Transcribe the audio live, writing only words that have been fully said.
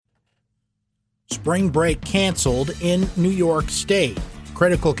Spring break canceled in New York State.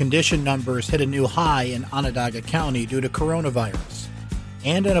 Critical condition numbers hit a new high in Onondaga County due to coronavirus.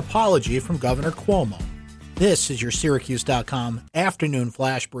 And an apology from Governor Cuomo. This is your Syracuse.com afternoon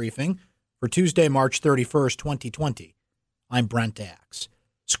flash briefing for Tuesday, March 31st, 2020. I'm Brent Axe.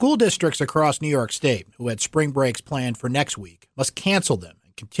 School districts across New York State who had spring breaks planned for next week must cancel them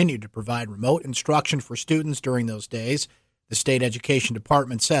and continue to provide remote instruction for students during those days, the state education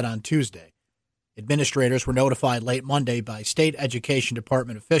department said on Tuesday. Administrators were notified late Monday by state education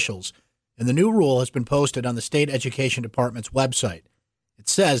department officials, and the new rule has been posted on the state education department's website. It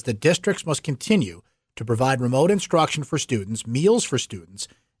says that districts must continue to provide remote instruction for students, meals for students,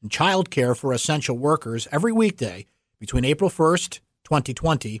 and child care for essential workers every weekday between April 1st,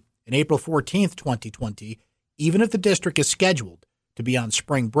 2020 and April 14th, 2020, even if the district is scheduled to be on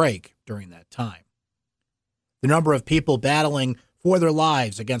spring break during that time. The number of people battling for their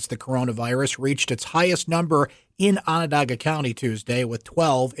lives against the coronavirus reached its highest number in Onondaga County Tuesday, with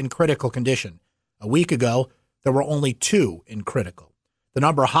 12 in critical condition. A week ago, there were only 2 in critical. The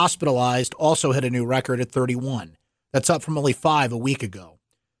number hospitalized also hit a new record at 31. That's up from only 5 a week ago.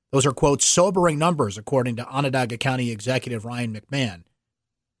 Those are, quote, sobering numbers, according to Onondaga County Executive Ryan McMahon.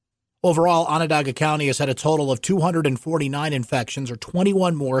 Overall, Onondaga County has had a total of 249 infections, or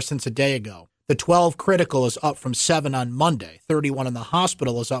 21 more since a day ago. The 12 critical is up from 7 on Monday. 31 in the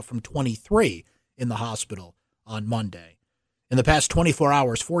hospital is up from 23 in the hospital on Monday. In the past 24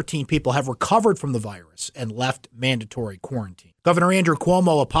 hours, 14 people have recovered from the virus and left mandatory quarantine. Governor Andrew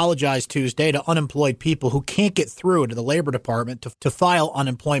Cuomo apologized Tuesday to unemployed people who can't get through to the Labor Department to file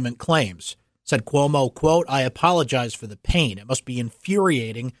unemployment claims. Said Cuomo, quote, "I apologize for the pain. It must be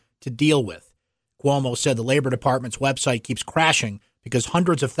infuriating to deal with." Cuomo said the Labor Department's website keeps crashing because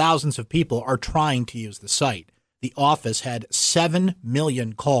hundreds of thousands of people are trying to use the site. The office had 7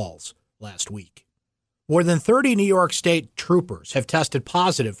 million calls last week. More than 30 New York State troopers have tested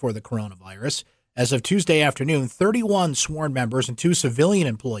positive for the coronavirus. As of Tuesday afternoon, 31 sworn members and 2 civilian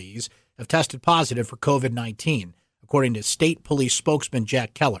employees have tested positive for COVID-19, according to state police spokesman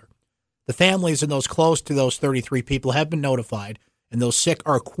Jack Keller. The families and those close to those 33 people have been notified, and those sick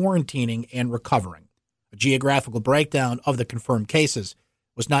are quarantining and recovering. A geographical breakdown of the confirmed cases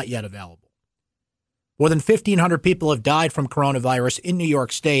was not yet available. More than 1,500 people have died from coronavirus in New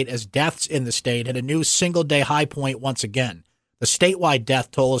York State as deaths in the state hit a new single-day high point once again. The statewide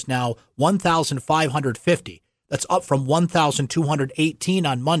death toll is now 1,550. That's up from 1,218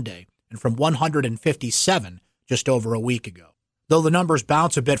 on Monday and from 157 just over a week ago. Though the numbers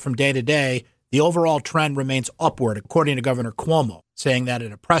bounce a bit from day to day, the overall trend remains upward, according to Governor Cuomo, saying that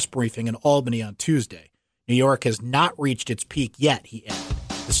at a press briefing in Albany on Tuesday. New York has not reached its peak yet, he added.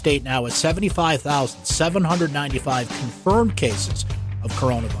 The state now has 75,795 confirmed cases of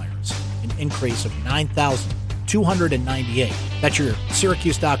coronavirus, an increase of 9,298. That's your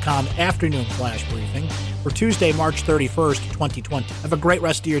Syracuse.com afternoon flash briefing for Tuesday, March 31st, 2020. Have a great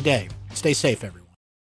rest of your day. Stay safe, everyone.